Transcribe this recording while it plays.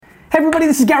everybody,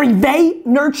 this is Gary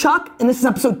Vaynerchuk, and this is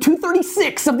episode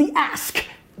 236 of the Ask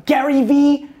Gary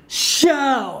V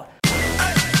Show.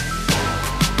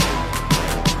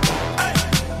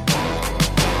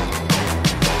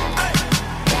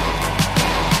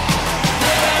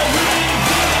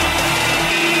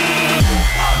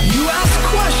 You ask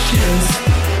questions,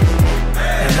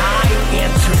 and I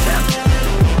answer them.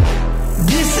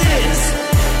 This is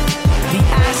the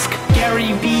Ask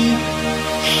Gary V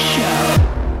Show.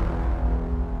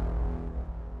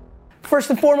 First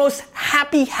and foremost,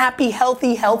 happy,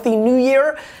 healthy New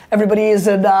Year. Everybody is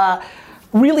in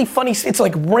really funny, it's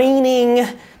like raining,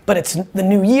 but it's the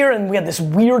new year, and we had this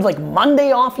weird like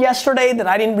Monday off yesterday that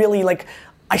I didn't really like.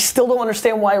 I still don't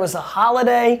understand why it was a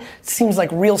holiday. It seems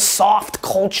like real soft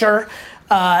culture.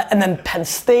 And then Penn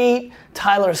State,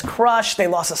 Tyler's crushed, they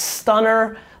lost a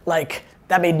stunner. Like,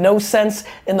 that made no sense.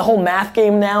 In the whole math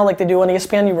game now, like they do on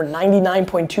ESPN, you were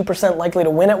 99.2% likely to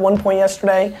win at one point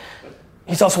yesterday.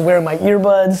 He's also wearing my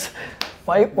earbuds.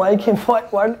 Why are my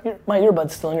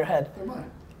earbuds still in your head? They're mine.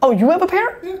 Oh, you have a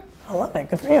pair? Yeah. I love it,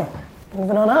 good for you.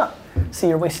 Moving on up. See,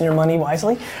 you're wasting your money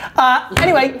wisely.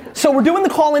 Anyway, so we're doing the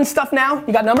call-in stuff now.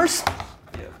 You got numbers?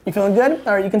 Yeah. You feeling good?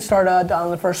 All right, you can start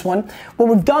dialing the first one. What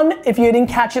we've done, if you didn't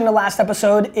catch it in the last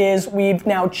episode, is we've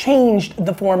now changed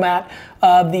the format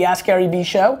of the Ask Gary V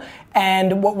Show.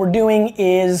 And what we're doing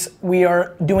is we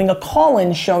are doing a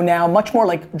call-in show now, much more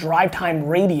like drive time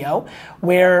radio,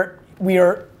 where we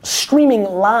are streaming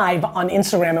live on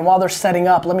Instagram. And while they're setting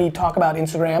up, let me talk about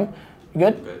Instagram. You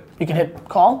good? Good. You can hit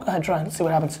call. Go ahead, try and see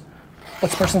what happens.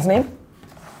 What's the person's name?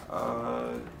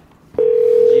 Gio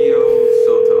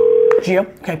Soto. Gio,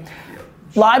 okay.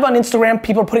 Live on Instagram,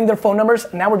 people are putting their phone numbers,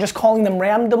 and now we're just calling them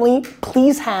randomly.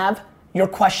 Please have your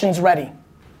questions ready.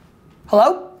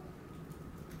 Hello?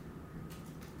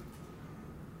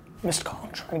 Missed call,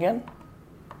 try again.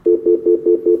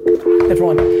 Different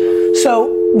one.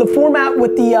 So the format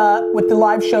with the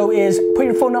live show is put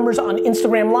your phone numbers on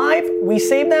Instagram Live. We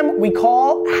save them, we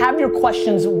call, have your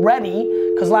questions ready,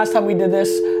 because last time we did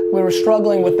this, we were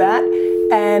struggling with that,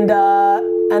 and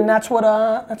that's what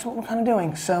we're kind of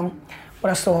doing. So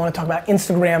what else do I want to talk about?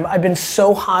 Instagram, I've been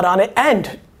so hot on it,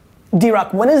 and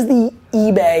D-Rock, when is the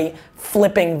eBay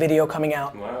flipping video coming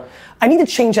out? Wow. I need to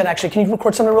change that actually. Can you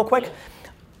record something real quick?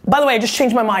 By the way, I just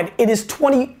changed my mind. It is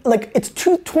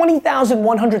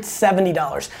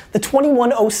 $20,170. The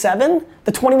 2107,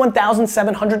 the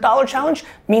 $21,700 challenge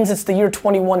means it's the year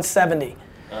 2170.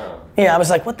 Oh. Yeah, I was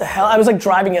like, what the hell? I was like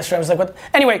driving yesterday. I was like, what?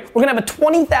 Anyway, we're gonna have a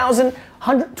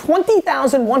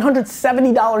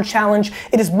 $20,170 challenge.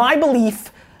 It is my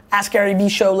belief, Ask Gary V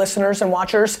Show listeners and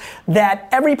watchers, that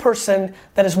every person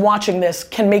that is watching this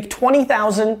can make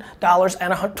 $20,000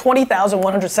 and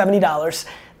 $20,170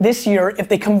 this year if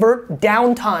they convert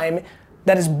downtime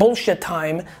that is bullshit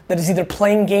time, that is either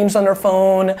playing games on their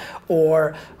phone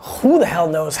or who the hell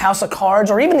knows, House of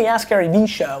Cards, or even the Ask Gary V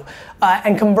Show,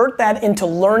 and convert that into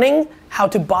learning how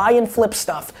to buy and flip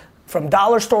stuff from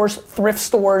dollar stores, thrift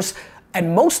stores,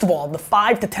 and most of all, the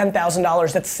 $5,000 to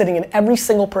 $10,000 that's sitting in every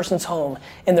single person's home,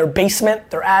 in their basement,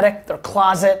 their attic, their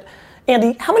closet.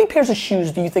 Andy, how many pairs of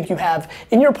shoes do you think you have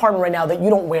in your apartment right now that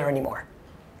you don't wear anymore?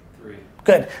 3.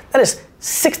 Good. That is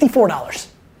 $64.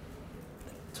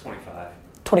 25.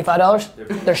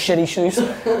 $25? They're shitty shoes.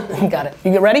 You got it.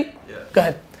 You get ready? Yeah. Go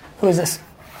ahead. Who is this?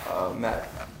 Matt.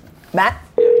 Matt?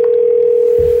 Yeah.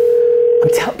 I'm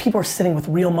telling people are sitting with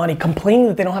real money, complaining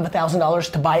that they don't have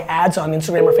 $1,000 to buy ads on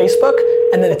Instagram or Facebook,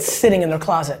 and then it's sitting in their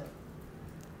closet.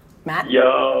 Matt?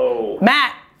 Yo.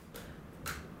 Matt!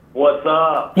 What's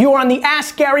up? You are on the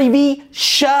Ask Gary V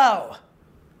Show.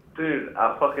 Dude,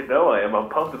 I fucking know I am. I'm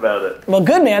pumped about it. Well,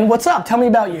 good, man. What's up? Tell me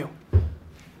about you.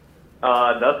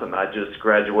 Nothing. I just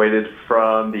graduated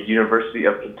from the University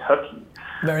of Kentucky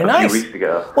Very a nice. few weeks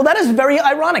ago. Well, that is very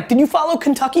ironic. Did you follow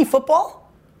Kentucky football?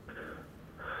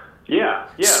 Yeah,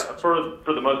 for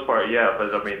the most part, yeah.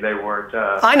 But I mean, they weren't.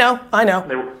 I know.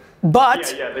 They were,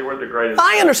 But yeah, they weren't the greatest.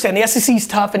 I understand the SEC is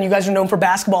tough, and you guys are known for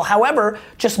basketball. However,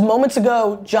 just moments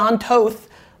ago, John Toth,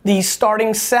 the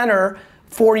starting center,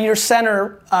 4-year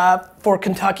center for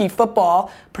Kentucky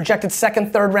football, projected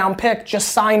second, third round pick, just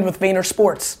signed with Vayner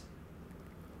Sports.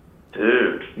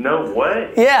 Dude, no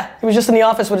way. Yeah, he was just in the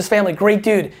office with his family. Great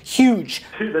dude, huge.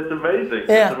 Dude, that's amazing.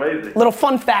 Yeah, That's amazing. Little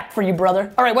fun fact for you,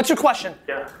 brother. All right, what's your question?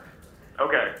 Yeah.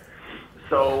 Okay.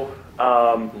 So,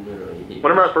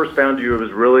 whenever I first found you, it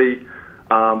was really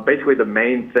basically the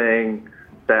main thing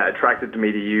that attracted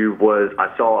me to you was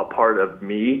I saw a part of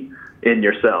me in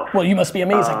yourself. Well, you must be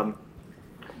amazing.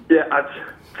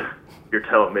 You're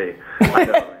telling me. I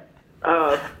know.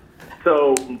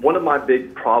 So one of my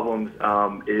big problems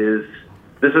is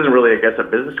this isn't really, I guess, a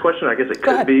business question. I guess it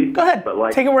could be. Go ahead. But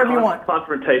like, take it wherever you want.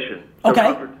 Confrontation. Okay.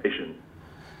 Confrontation.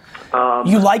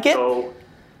 You like it? So,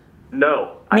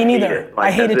 no. Me neither.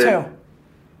 I hate it too.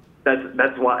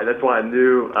 That's why I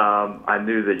knew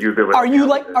that you'd be able to.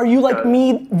 Are you like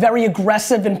me, very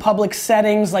aggressive in public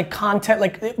settings, like content?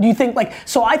 Like, do you think like?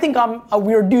 So I think I'm a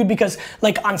weird dude because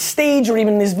like on stage or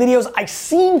even in these videos, I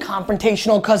seem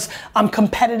confrontational because I'm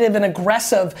competitive and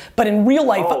aggressive, but in real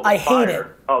life, I hate it.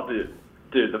 Oh, dude,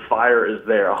 the fire is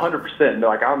there, 100%. No,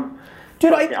 like I'm.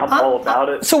 Dude, I'm all about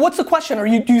it. So what's the question?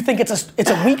 Do you think it's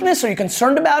a weakness? Are you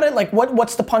concerned about it? Like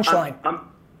what's the punchline?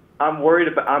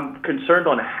 I'm concerned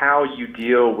on how you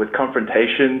deal with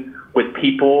confrontation with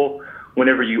people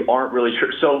whenever you aren't really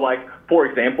sure. So like, for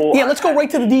example. Yeah, let's go right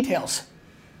to the details.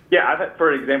 Yeah,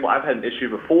 for example, I've had an issue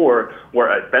before where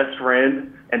a best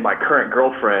friend and my current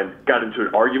girlfriend got into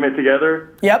an argument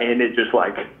together. Yep. And it just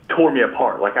like tore me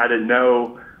apart. Like I didn't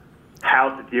know how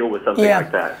to deal with something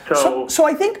like that. So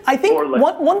I think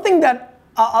one thing that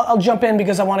I'll jump in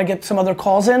because I want to get some other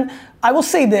calls in. I will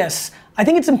say this. I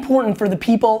think it's important for the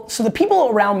people, so the people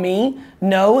around me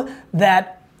know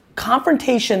that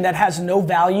confrontation that has no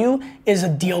value is a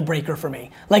deal breaker for me.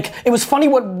 Like, it was funny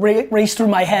what raced through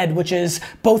my head, which is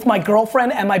both my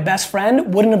girlfriend and my best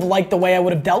friend wouldn't have liked the way I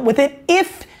would have dealt with it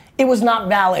if it was not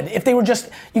valid. If they were just,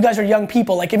 you guys are young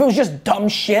people, like if it was just dumb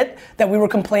shit that we were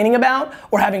complaining about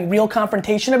or having real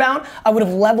confrontation about, I would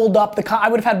have leveled up I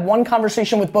would have had one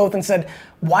conversation with both and said,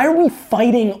 why are we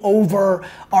fighting over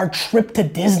our trip to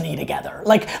Disney together?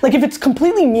 Like if it's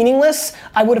completely meaningless,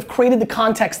 I would have created the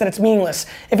context that it's meaningless.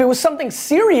 If it was something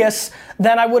serious,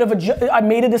 then I would have I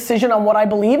made a decision on what I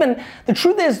believe. And the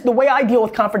truth is, the way I deal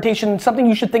with confrontation, something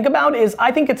you should think about is,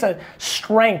 I think it's a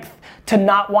strength to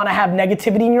not want to have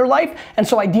negativity in your life. And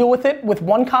so I deal with it with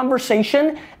one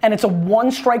conversation, and it's a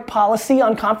one strike policy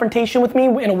on confrontation with me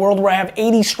in a world where I have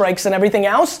 80 strikes and everything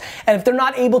else. And if they're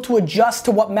not able to adjust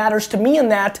to what matters to me in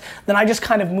that, then I just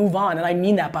kind of move on. And I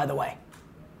mean that, by the way.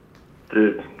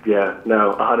 Dude, yeah,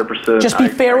 no, 100%. Just be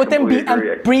fair with them, be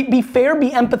fair,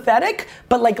 be empathetic,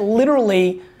 but like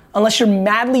literally, unless you're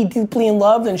madly, deeply in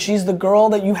love, then she's the girl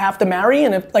that you have to marry.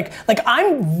 And if, like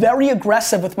I'm very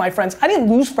aggressive with my friends. I didn't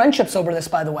lose friendships over this,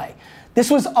 by the way. This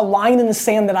was a line in the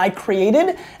sand that I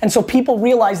created, and so people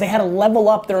realized they had to level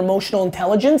up their emotional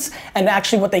intelligence and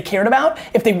actually what they cared about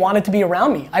if they wanted to be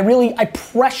around me. I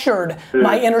pressured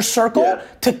my inner circle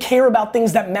to care about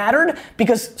things that mattered,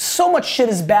 because so much shit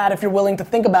is bad if you're willing to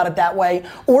think about it that way,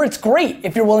 or it's great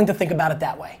if you're willing to think about it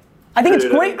that way. I think it's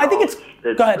great. I think it's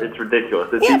go ahead. It's ridiculous.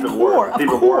 It's even worse. It's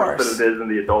even worse than it is in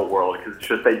the adult world, because it's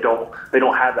just they don't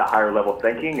have that higher level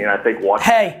thinking, and I think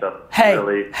watching stuff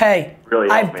really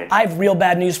helped me. I have real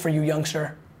bad news for you,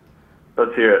 youngster.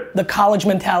 Let's hear it. The college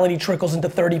mentality trickles into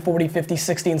 30, 40, 50,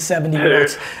 60, and 70 year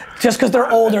olds. Just because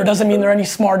they're older doesn't mean they're any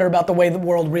smarter about the way the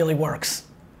world really works.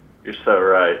 You're so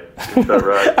right. You're so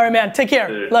right. All right, man. Take care.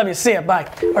 Dude. Love you. See ya. Bye.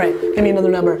 All right. Give me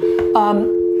another number.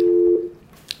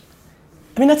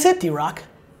 I mean, that's it, D-Rock.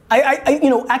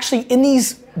 Actually, in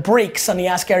these breaks on the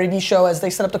Ask Gary Vee show, as they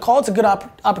set up the call, it's a good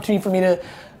opportunity for me to,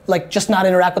 like, just not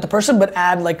interact with the person, but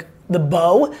add, like, the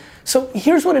bow. So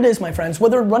here's what it is, my friends.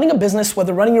 Whether running a business,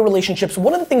 whether running your relationships,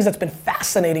 one of the things that's been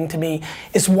fascinating to me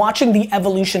is watching the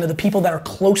evolution of the people that are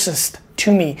closest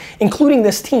to me, including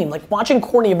this team. Like, watching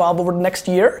Courtney evolve over the next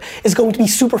year is going to be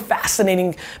super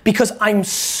fascinating, because I'm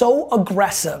so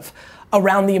aggressive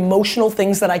around the emotional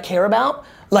things that I care about.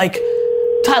 Like,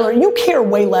 Tyler, you care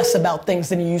way less about things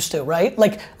than you used to, right?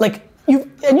 Like you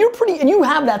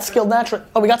have that skill naturally.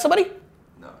 Oh, we got somebody?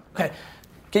 No. Okay,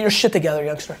 get your shit together,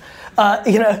 youngster. But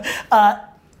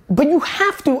you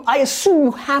have to, I assume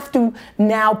you have to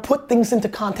now put things into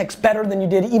context better than you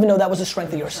did, even though that was a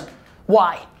strength of yours.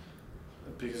 Why?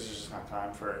 Because there's just not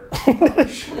time for it.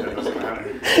 Shit, it doesn't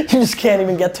matter. You just can't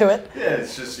even get to it? Yeah,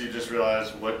 it's just, you just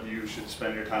realize what you should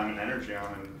spend your time and energy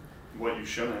on, and what you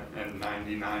shouldn't, and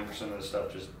 99% of the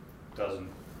stuff just doesn't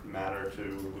matter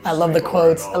to. I love the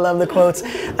quotes. I love the quotes.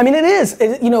 I mean, it is.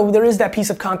 There is that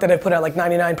piece of content I put out, like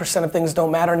 99% of things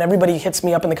don't matter, and everybody hits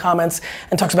me up in the comments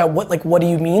and talks about what do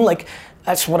you mean? Like,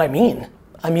 that's what I mean.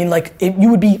 I mean, like, you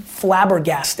would be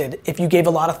flabbergasted if you gave a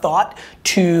lot of thought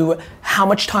to how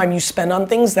much time you spend on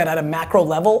things that at a macro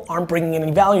level aren't bringing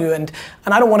any value. And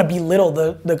I don't want to belittle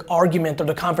the argument or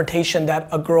the confrontation that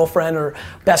a girlfriend or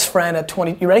best friend at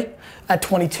 20, you ready? At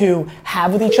 22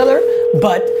 have with each other,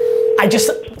 but I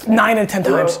just, 9 out of 10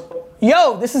 times.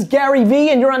 Yo, this is Gary Vee,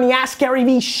 and you're on the Ask Gary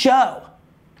Vee show.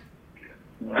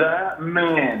 That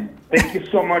man. Thank you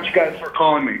so much, guys, for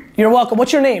calling me. You're welcome.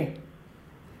 What's your name?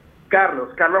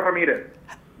 Carlos Ramirez.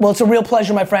 Well, it's a real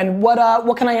pleasure, my friend.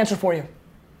 What can I answer for you?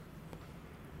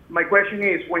 my question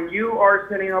is, when you are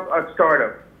setting up a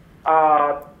startup,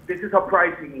 this is a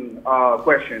pricing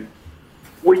question.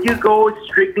 Would you go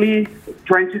strictly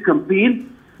trying to compete?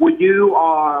 Would you,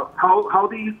 how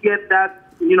do you get that,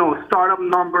 startup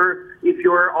number if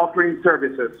you're offering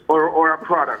services or a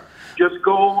product? Just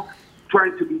go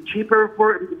trying to be cheaper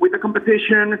with the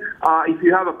competition. If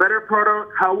you have a better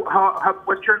product,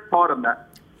 what's your thought on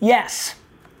that? Yes.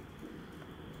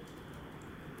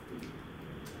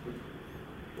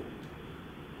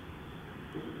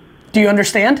 Do you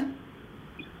understand?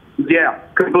 Yeah,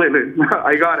 completely.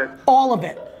 I got it. All of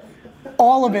it.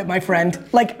 All of it, my friend.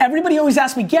 Like, everybody always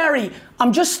asks me, Gary,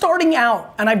 I'm just starting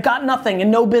out and I've got nothing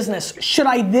and no business. Should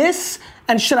I this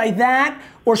and should I that,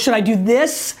 or should I do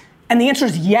this? And the answer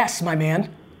is yes, my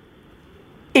man.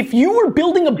 If you are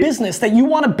building a business that you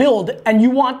want to build and you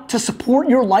want to support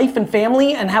your life and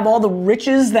family and have all the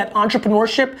riches that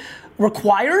entrepreneurship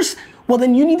requires, well,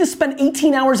 then you need to spend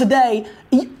 18 hours a day.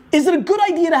 Is it a good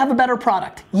idea to have a better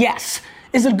product? Yes.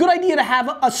 Is it a good idea to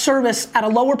have a service at a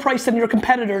lower price than your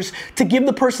competitors to give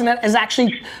the person that is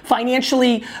actually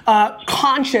financially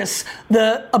conscious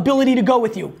the ability to go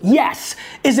with you? Yes.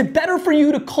 Is it better for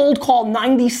you to cold call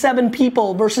 97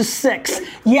 people versus 6?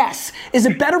 Yes. Is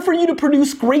it better for you to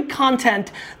produce great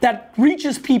content that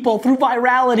reaches people through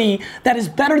virality that is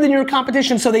better than your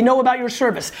competition so they know about your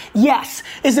service? Yes.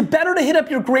 Is it better to hit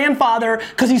up your grandfather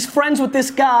because he's friends with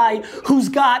this guy who's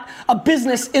got a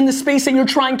business in the space that you're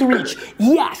trying to reach?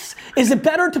 Yes. Is it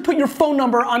better to put your phone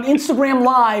number on Instagram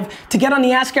Live to get on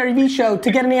the Ask Gary Vee show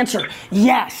to get an answer?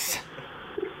 Yes.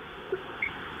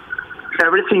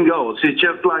 Everything goes. It's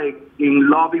just like in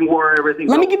lobbying war, everything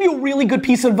goes. Let me give you a really good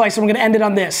piece of advice and we're gonna end it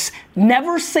on this.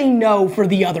 Never say no for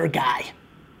the other guy.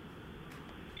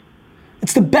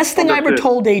 It's the best thing I ever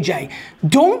told AJ.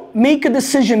 Don't make a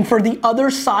decision for the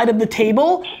other side of the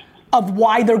table of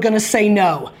why they're gonna say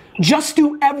no. Just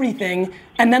do everything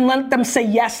and then let them say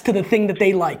yes to the thing that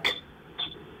they like.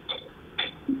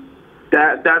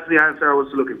 That's the answer I was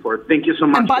looking for. Thank you so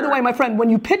much. And by the way, my friend, when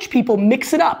you pitch people,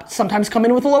 mix it up. Sometimes come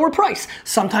in with a lower price.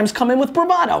 Sometimes come in with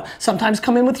bravado. Sometimes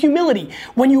come in with humility.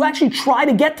 When you actually try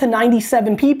to get to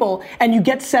 97 people and you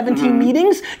get 17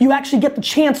 meetings, you actually get the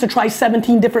chance to try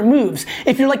 17 different moves.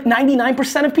 If you're like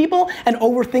 99% of people and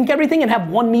overthink everything and have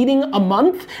one meeting a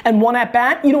month and one at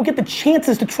bat, you don't get the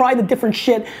chances to try the different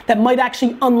shit that might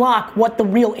actually unlock what the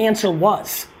real answer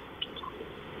was.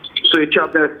 So you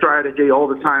chop that strategy all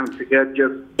the time to get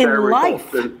just better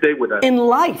results and stay with that. In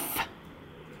life,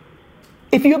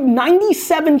 if you have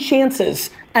 97 chances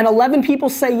and 11 people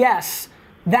say yes,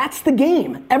 that's the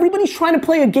game. Everybody's trying to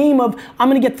play a game of, I'm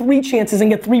gonna get 3 chances and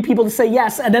get 3 people to say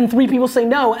yes, and then 3 people say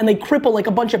no, and they cripple like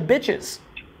a bunch of bitches.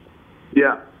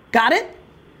 Yeah. Got it?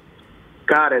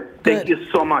 Got it. Thank you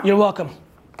so much. You're welcome.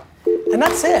 And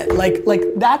that's it, like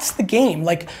that's the game.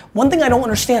 Like, one thing I don't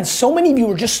understand, so many of you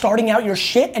are just starting out your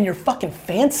shit and you're fucking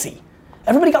fancy.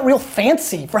 Everybody got real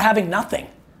fancy for having nothing.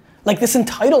 Like this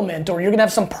entitlement, or you're gonna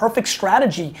have some perfect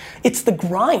strategy. It's the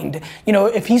grind.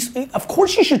 Of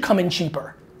course you should come in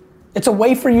cheaper. It's a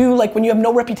way for you, like when you have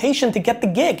no reputation, to get the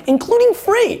gig, including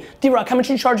free. D-Rock, how much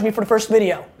you charge me for the first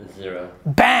video? 0.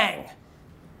 Bang.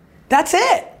 That's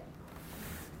it.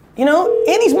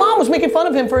 Andy's mom was making fun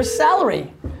of him for his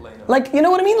salary. Like, you know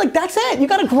what I mean? Like, that's it. You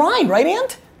gotta grind, right,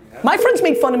 Ant? My friends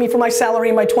made fun of me for my salary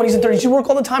in my 20s and 30s. You work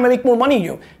all the time, I make more money than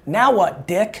you. Now what,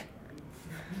 dick?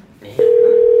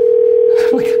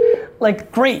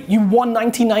 like, great, you won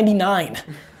 1999.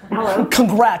 Hello.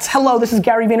 Congrats. Hello, this is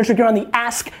Gary Vaynerchuk. You're on the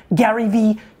Ask Gary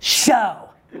Vee show.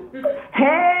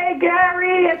 Hey,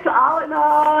 Gary, it's Alina.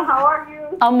 How are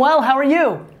you? I'm well, how are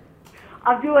you?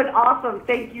 I'm doing awesome.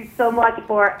 Thank you so much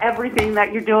for everything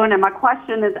that you're doing. And my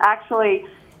question is actually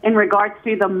in regards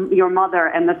to your mother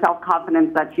and the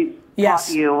self-confidence that she's taught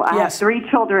you. I have 3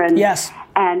 children. Yes.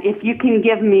 And if you can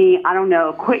give me, I don't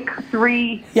know, quick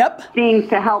 3 things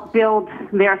to help build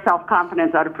their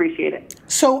self-confidence, I'd appreciate it.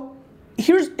 So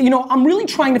here's, I'm really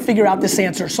trying to figure out this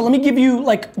answer. So let me give you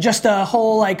like just a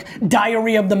whole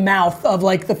diary of the mouth of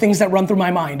like the things that run through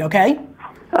my mind, okay?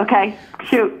 Okay,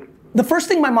 shoot. The first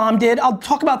thing my mom did, I'll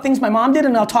talk about things my mom did,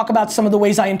 and I'll talk about some of the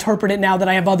ways I interpret it now that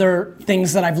I have other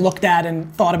things that I've looked at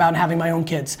and thought about having my own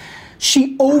kids.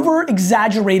 She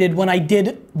over-exaggerated when I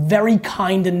did very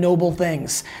kind and noble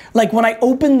things. Like when I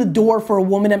opened the door for a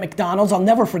woman at McDonald's, I'll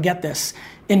never forget this,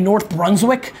 in North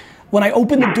Brunswick, when I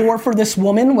opened the door for this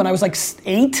woman when I was like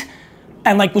 8,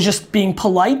 and like was just being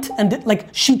polite, and like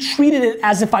she treated it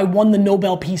as if I won the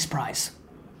Nobel Peace Prize.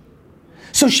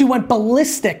 So she went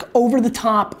ballistic, over the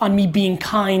top on me being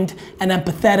kind and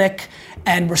empathetic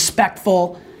and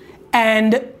respectful.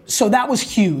 And so that was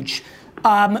huge.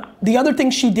 The other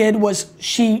thing she did was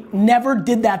she never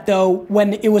did that though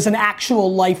when it was an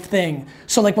actual life thing.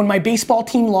 So like when my baseball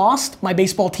team lost, my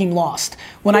baseball team lost.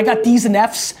 When I got D's and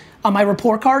F's on my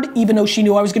report card, even though she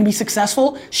knew I was gonna be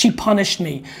successful, she punished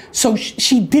me. So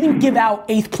she didn't give out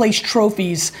 8th place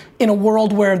trophies in a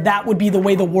world where that would be the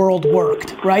way the world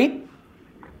worked, right?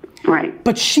 Right.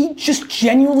 But she just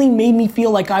genuinely made me feel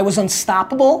like I was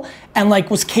unstoppable and like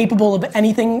was capable of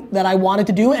anything that I wanted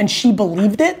to do, and she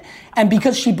believed it. And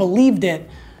because she believed it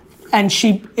and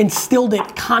she instilled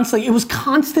it constantly, it was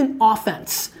constant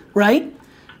offense, right?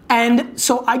 And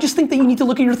so I just think that you need to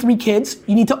look at your 3 kids,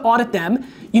 you need to audit them,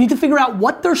 you need to figure out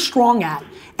what they're strong at,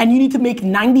 and you need to make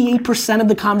 98% of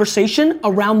the conversation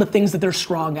around the things that they're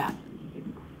strong at.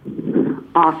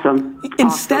 Awesome.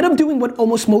 Instead of doing what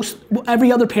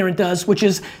every other parent does, which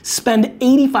is spend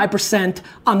 85%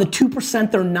 on the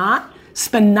 2% they're not,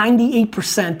 spend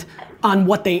 98% on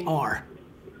what they are.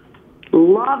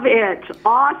 Love it.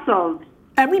 Awesome.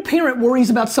 Every parent worries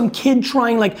about some kid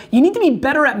trying, like, you need to be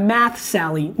better at math,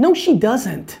 Sally. No, she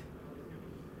doesn't.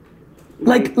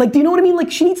 Like, do you know what I mean?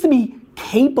 Like, she needs to be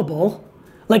capable.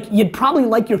 Like, you'd probably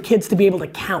like your kids to be able to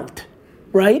count,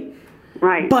 right?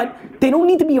 Right. But they don't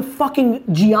need to be a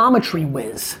fucking geometry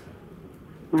whiz.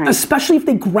 Right. Especially if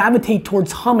they gravitate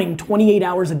towards humming 28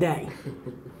 hours a day.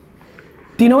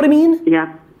 Do you know what I mean?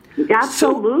 Yeah.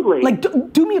 Absolutely. So,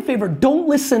 like, do me a favor, don't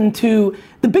listen to,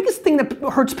 the biggest thing that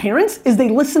hurts parents is they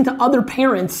listen to other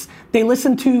parents, they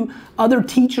listen to other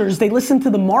teachers, they listen to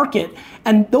the market,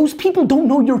 and those people don't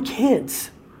know your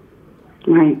kids.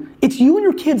 Right. It's you and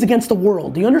your kids against the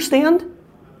world, do you understand?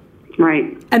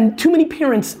 Right. And too many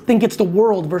parents think it's the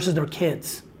world versus their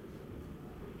kids.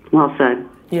 Well said.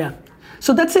 Yeah.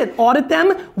 So that's it, audit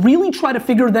them, really try to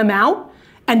figure them out.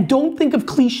 And don't think of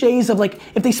cliches of like,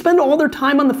 if they spend all their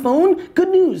time on the phone, good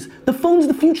news. The phone's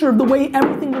the future of the way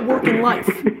everything will work in life.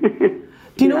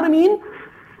 Do you know what I mean?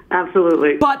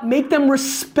 Absolutely. But make them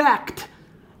respect.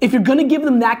 If you're gonna give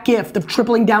them that gift of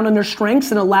tripling down on their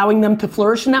strengths and allowing them to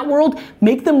flourish in that world,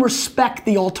 make them respect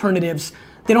the alternatives.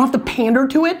 They don't have to pander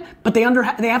to it, but they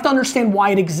have to understand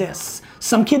why it exists.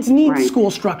 Some kids need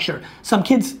school structure. Some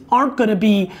kids aren't gonna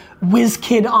be whiz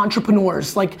kid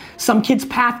entrepreneurs. Like, some kids'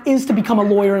 path is to become a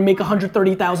lawyer and make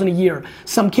 $130,000 a year.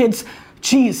 Some kids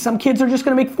are just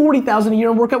gonna make $40,000 a year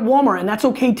and work at Walmart, and that's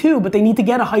okay too, but they need to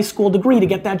get a high school degree to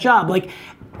get that job. Like,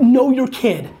 know your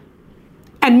kid.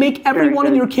 And make every one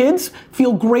of your kids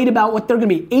feel great about what they're gonna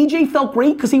be. AJ felt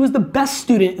great because he was the best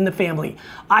student in the family.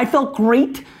 I felt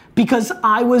great because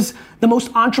I was the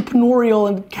most entrepreneurial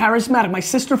and charismatic. My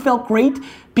sister felt great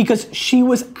because she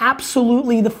was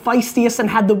absolutely the feistiest and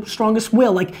had the strongest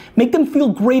will. Like, make them feel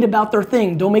great about their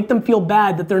thing. Don't make them feel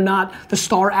bad that they're not the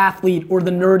star athlete or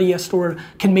the nerdiest or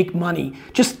can make money.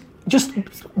 Just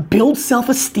build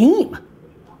self-esteem.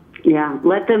 Yeah,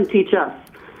 let them teach us.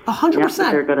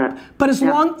 100%. They're good at. But as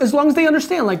long as they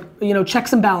understand, like, you know,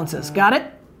 checks and balances. Got it?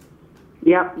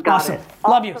 Yep, got awesome. it.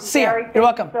 Love you. See ya. You're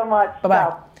welcome. Thank you so much.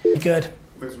 Bye-bye. Good.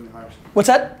 What's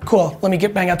that? Cool. Let me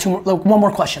bang out one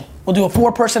more question. We'll do a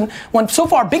 4-person one. So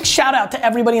far, big shout out to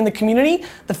everybody in the community.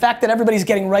 The fact that everybody's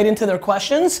getting right into their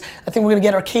questions. I think we're gonna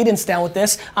get our cadence down with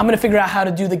this. I'm gonna figure out how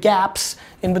to do the gaps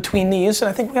in between these, and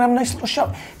I think we're gonna have a nice little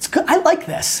show. It's good. I like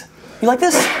this. You like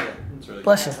this?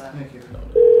 Bless you.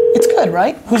 It's good,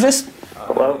 right? Who's this?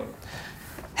 Hello.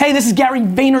 Hey, this is Gary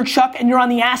Vaynerchuk, and you're on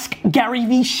the Ask Gary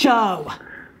V show.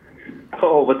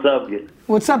 Oh, what's up?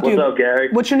 What's up, dude? What's up, Gary?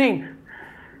 What's your name?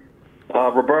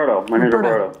 Roberto. My name's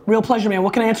Roberto. Real pleasure, man.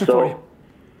 What can I answer for you?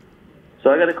 So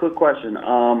I got a quick question.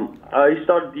 I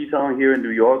started detailing here in New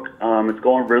York. It's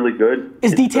going really good.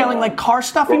 Is detailing like car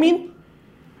stuff, you mean?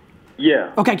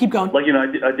 Yeah. Okay, keep going. Like, you know,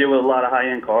 I deal with a lot of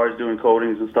high-end cars, doing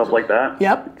coatings and stuff like that.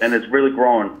 Yep. And it's really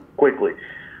growing quickly.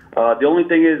 The only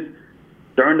thing is,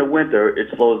 during the winter, it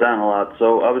slows down a lot.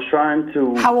 So I was trying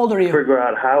to How old are you? Figure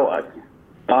out how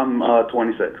I'm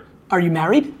 26. Are you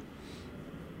married?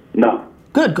 No.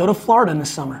 Good, go to Florida in the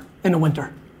summer, in the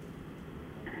winter.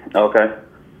 Okay.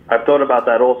 I've thought about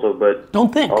that also, but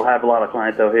don't think. I'll have a lot of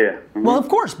clientele here. Mm-hmm. Well, of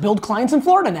course, build clients in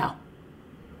Florida now.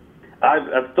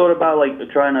 I've thought about like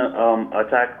trying to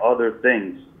attack other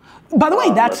things. By the way,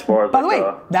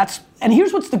 and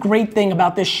here's what's the great thing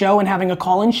about this show and having a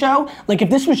call-in show. Like, if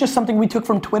this was just something we took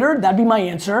from Twitter, that'd be my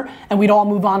answer, and we'd all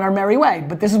move on our merry way.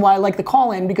 But this is why I like the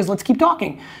call-in, because let's keep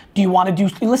talking. Do you want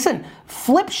to listen,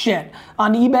 flip shit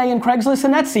on eBay and Craigslist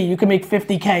and Etsy, you can make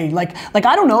 50K. Like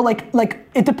I don't know, like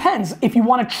it depends. If you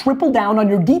want to triple down on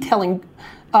your detailing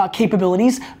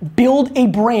capabilities, build a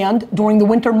brand during the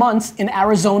winter months in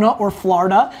Arizona or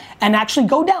Florida, and actually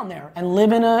go down there and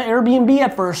live in an Airbnb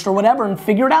at first or whatever and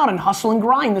figure it out and hustle and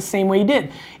grind the same way you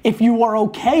did. If you are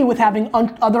okay with having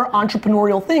other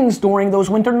entrepreneurial things during those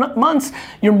winter months,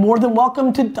 you're more than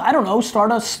welcome to, I don't know,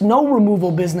 start a snow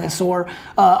removal business or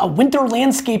a winter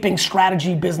landscaping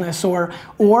strategy business or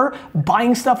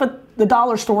buying stuff at the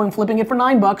dollar store and flipping it for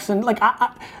 $9. And like,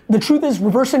 the truth is,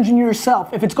 reverse engineer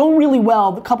yourself. If it's going really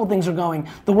well, a couple things are going.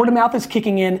 The word of mouth is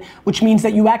kicking in, which means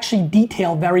that you actually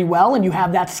detail very well and you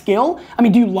have that skill. I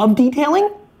mean, do you love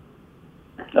detailing?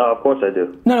 No, of course I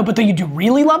do. No, but do you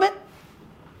really love it?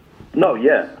 No,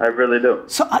 yeah, I really do.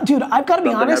 So, dude, I've got to be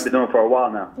honest. I've been doing for a while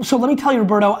now. So let me tell you,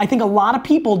 Roberto, I think a lot of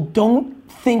people don't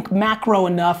think macro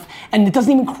enough, and it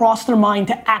doesn't even cross their mind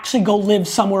to actually go live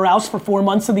somewhere else for 4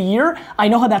 months of the year. I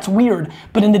know how that's weird,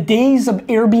 but in the days of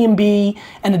Airbnb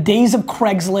and the days of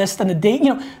Craigslist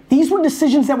and these were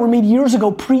decisions that were made years ago,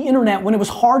 pre-internet, when it was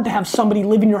hard to have somebody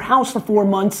live in your house for 4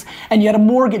 months and you had a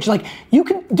mortgage. Like, you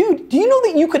can, dude, do you know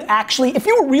that you could actually, if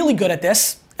you were really good at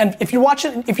this, and if you're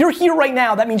watching, if you're here right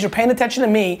now, that means you're paying attention to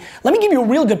me. Let me give you a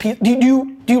real good piece. Do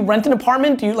you rent an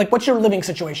apartment? What's your living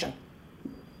situation?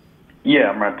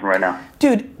 Yeah, I'm renting right now.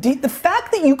 Dude, the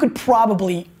fact that you could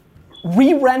probably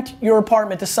re-rent your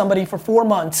apartment to somebody for 4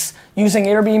 months using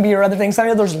Airbnb or other things, I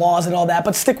know there's laws and all that,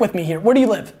 but stick with me here. Where do you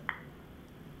live?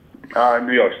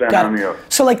 New York, Staten Island, New York.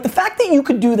 So like the fact that you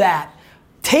could do that,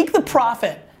 take the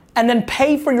profit, and then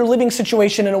pay for your living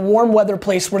situation in a warm weather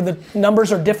place where the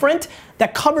numbers are different,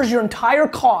 that covers your entire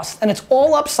cost, and it's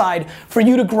all upside for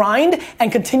you to grind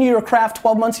and continue your craft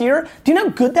 12 months a year. Do you know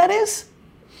how good that is?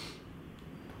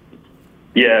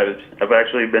 Yeah, I've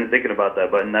actually been thinking about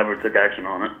that, but never took action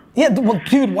on it. Yeah, well,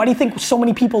 dude, why do you think so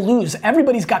many people lose?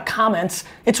 Everybody's got comments.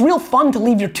 It's real fun to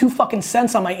leave your 2 fucking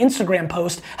cents on my Instagram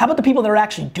post. How about the people that are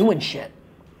actually doing shit?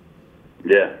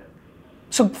 Yeah.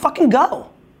 So fucking go.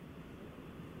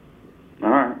 All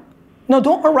right. No,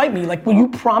 don't write me. Like, will you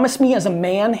promise me as a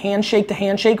man, handshake to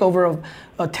handshake over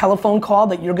a telephone call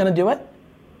that you're gonna do it?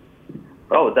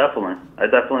 Oh, definitely. I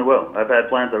definitely will. I've had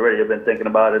plans already. I've been thinking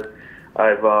about it.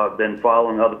 I've been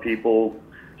following other people.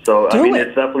 So,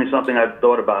 it's definitely something I've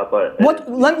thought about, but...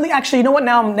 Let me, actually, you know what,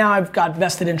 now I've got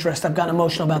vested interest. I've gotten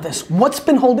emotional about this. What's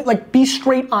been holding, like, be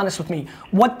straight honest with me.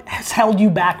 What has held you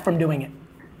back from doing it?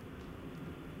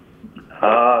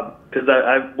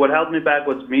 Because what held me back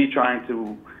was me trying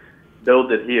to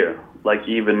build it here, like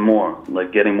even more,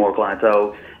 like getting more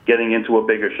clientele, getting into a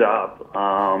bigger shop.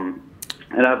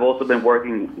 And I've also been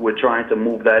working with trying to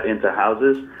move that into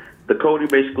houses. The coating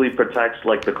basically protects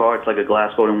like the car. It's like a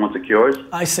glass coating once it cures.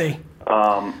 I see.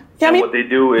 What they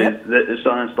do is it's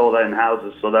trying to install that in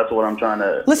houses. So that's what I'm trying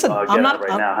to listen. Get I'm not.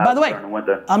 right now. By the way,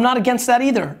 I'm not against that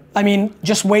either. I mean,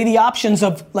 just weigh the options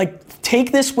of like,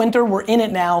 take this winter. We're in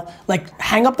it now. Like,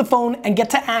 hang up the phone and get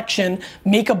to action.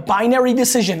 Make a binary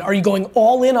decision. Are you going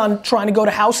all in on trying to go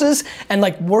to houses and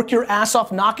like work your ass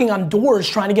off knocking on doors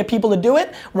trying to get people to do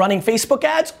it, running Facebook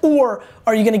ads, or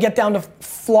are you going to get down to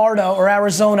Florida or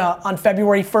Arizona on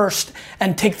February 1st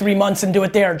and take 3 months and do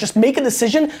it there? Just make a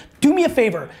decision. Do me a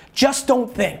favor. Just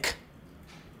don't think.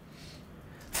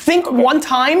 Think one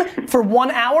time for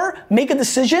 1 hour, make a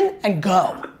decision, and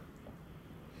go.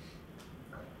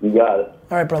 You got it.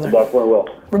 All right, brother. Definitely will.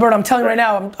 Roberto, I'm telling you right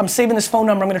now, I'm saving this phone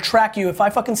number. I'm going to track you. If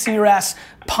I fucking see your ass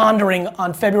pondering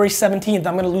on February 17th,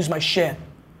 I'm going to lose my shit.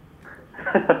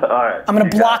 All right. I'm going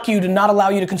to block you to not allow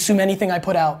you to consume anything I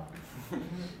put out.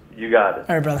 You got it.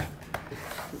 All right, brother.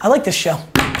 I like this show.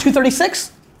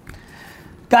 236?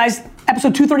 Guys,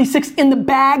 episode 236 in the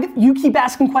bag. You keep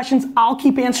asking questions, I'll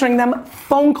keep answering them.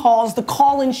 Phone calls, the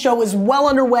call-in show is well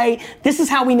underway. This is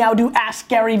how we now do Ask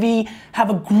Gary Vee. Have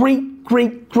a great,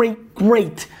 great, great,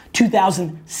 great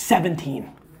 2017.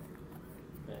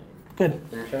 Good.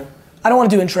 I don't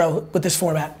want to do intro with this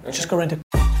format. Just go right into